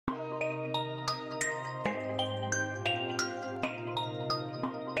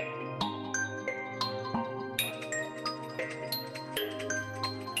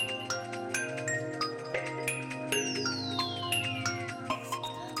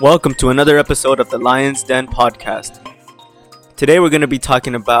Welcome to another episode of the Lion's Den podcast. Today we're going to be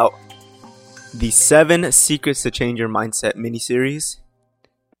talking about the 7 Secrets to Change Your Mindset mini-series.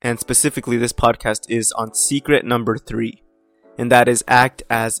 And specifically this podcast is on secret number 3. And that is act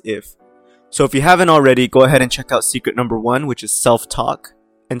as if. So if you haven't already, go ahead and check out secret number 1, which is self-talk.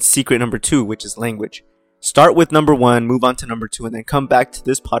 And secret number 2, which is language. Start with number 1, move on to number 2, and then come back to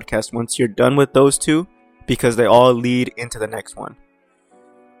this podcast once you're done with those 2. Because they all lead into the next one.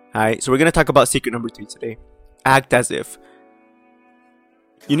 Alright, so we're going to talk about secret number 3 today. Act as if.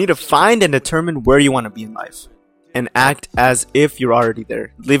 You need to find and determine where you want to be in life. And act as if you're already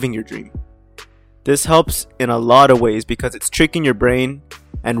there, living your dream. This helps in a lot of ways because it's tricking your brain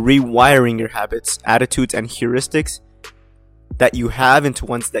and rewiring your habits, attitudes, and heuristics that you have into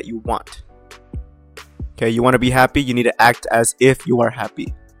ones that you want. Okay, you want to be happy, you need to act as if you are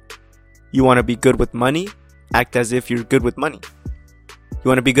happy. You want to be good with money, act as if you're good with money. You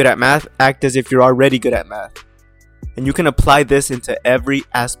want to be good at math, act as if you're already good at math. And you can apply this into every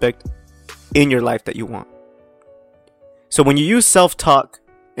aspect in your life that you want. So when you use self-talk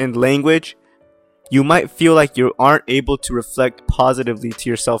and language, you might feel like you aren't able to reflect positively to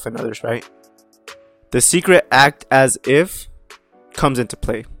yourself and others, right? The secret act as if comes into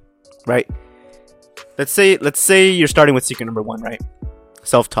play, right? Let's say you're starting with secret number 1, right?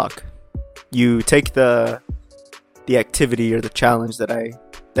 Self-talk. You take the activity or the challenge that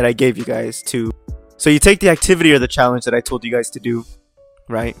I gave you guys to. So you take the activity or the challenge that I told you guys to do,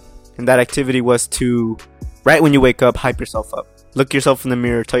 right? And that activity was to, right when you wake up, hype yourself up. Look yourself in the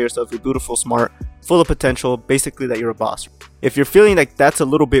mirror, tell yourself you're beautiful, smart, full of potential, basically that you're a boss. If you're feeling like that's a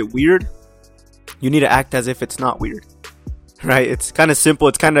little bit weird, you need to act as if it's not weird, right? It's kind of simple.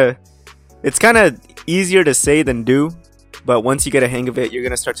 It's kind of easier to say than do, but once you get a hang of it, you're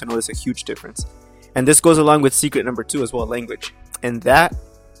going to start to notice a huge difference. And this goes along with secret number 2 as well, language. And that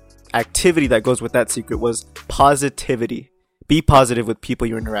activity that goes with that secret was positivity. Be positive with people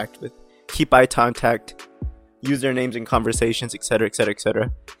you interact with. Keep eye contact. Use their names in conversations, etc., etc.,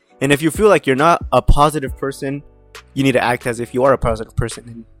 etc. And if you feel like you're not a positive person, you need to act as if you are a positive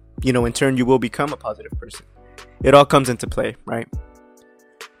person. And, in turn, you will become a positive person. It all comes into play, right?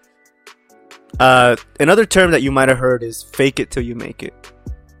 Another term that you might have heard is fake it till you make it.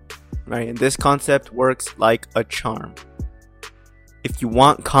 Right? And this concept works like a charm. If you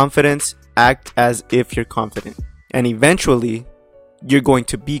want confidence, act as if you're confident. And eventually, you're going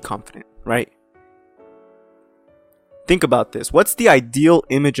to be confident, right? Think about this. What's the ideal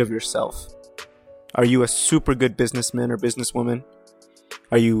image of yourself? Are you a super good businessman or businesswoman?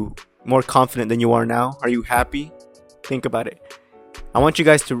 Are you more confident than you are now? Are you happy? Think about it. I want you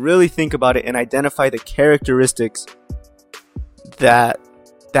guys to really think about it and identify the characteristics that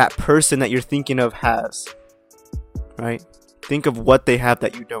person that you're thinking of has, right? Think of what they have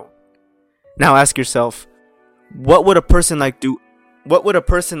that you don't. Now ask yourself, what would a person like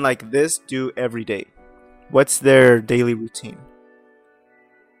this do every day? What's their daily routine?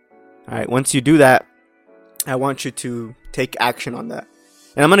 All right, once you do that, I want you to take action on that.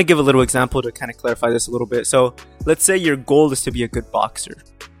 And I'm going to give a little example to kind of clarify this a little bit. So let's say your goal is to be a good boxer,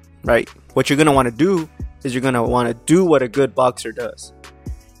 right? What you're going to want to do is you're going to want to do what a good boxer does.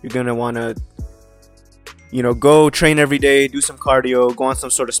 You're going to want to, go train every day, do some cardio, go on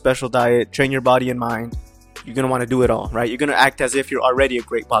some sort of special diet, train your body and mind. You're going to want to do it all, right? You're going to act as if you're already a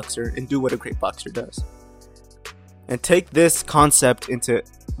great boxer and do what a great boxer does. And take this concept into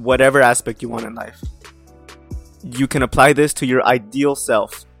whatever aspect you want in life. You can apply this to your ideal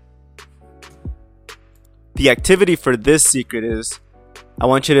self. The activity for this secret is, I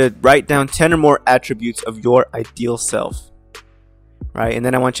want you to write down 10 or more attributes of your ideal self. Right? And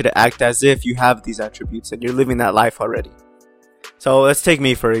then I want you to act as if you have these attributes and you're living that life already. So let's take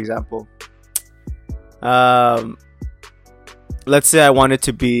me for example. Let's say I wanted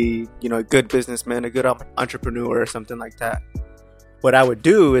to be, a good businessman, a good entrepreneur or something like that. What I would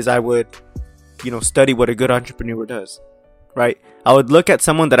do is I would, study what a good entrepreneur does. Right? I would look at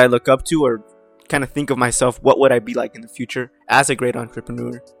someone that I look up to or kind of think of myself, what would I be like in the future as a great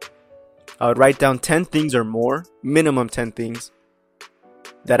entrepreneur? I would write down 10 things or more, minimum 10 things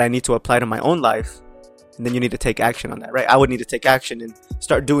that I need to apply to my own life, and then you need to take action on that, right? I would need to take action and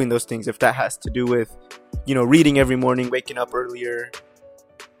start doing those things. If that has to do with, reading every morning, waking up earlier,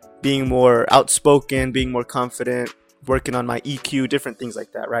 being more outspoken, being more confident, working on my EQ, different things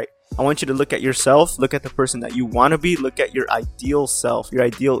like that, right? I want you to look at yourself, look at the person that you want to be, look at your ideal self, your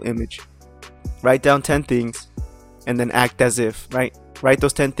ideal image. Write down 10 things and then act as if, right? Write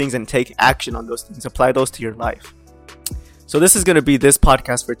those 10 things and take action on those things. Apply those to your life. So this is going to be this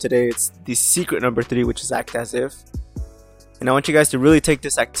podcast for today. It's the secret number 3, which is act as if. And I want you guys to really take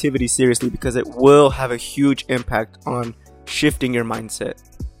this activity seriously because it will have a huge impact on shifting your mindset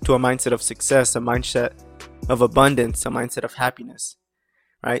to a mindset of success, a mindset of abundance, a mindset of happiness,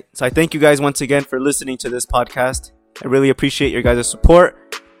 right? So I thank you guys once again for listening to this podcast. I really appreciate your guys'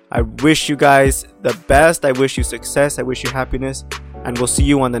 support. I wish you guys the best. I wish you success. I wish you happiness. And we'll see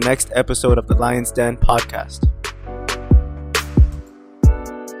you on the next episode of the Lion's Den podcast.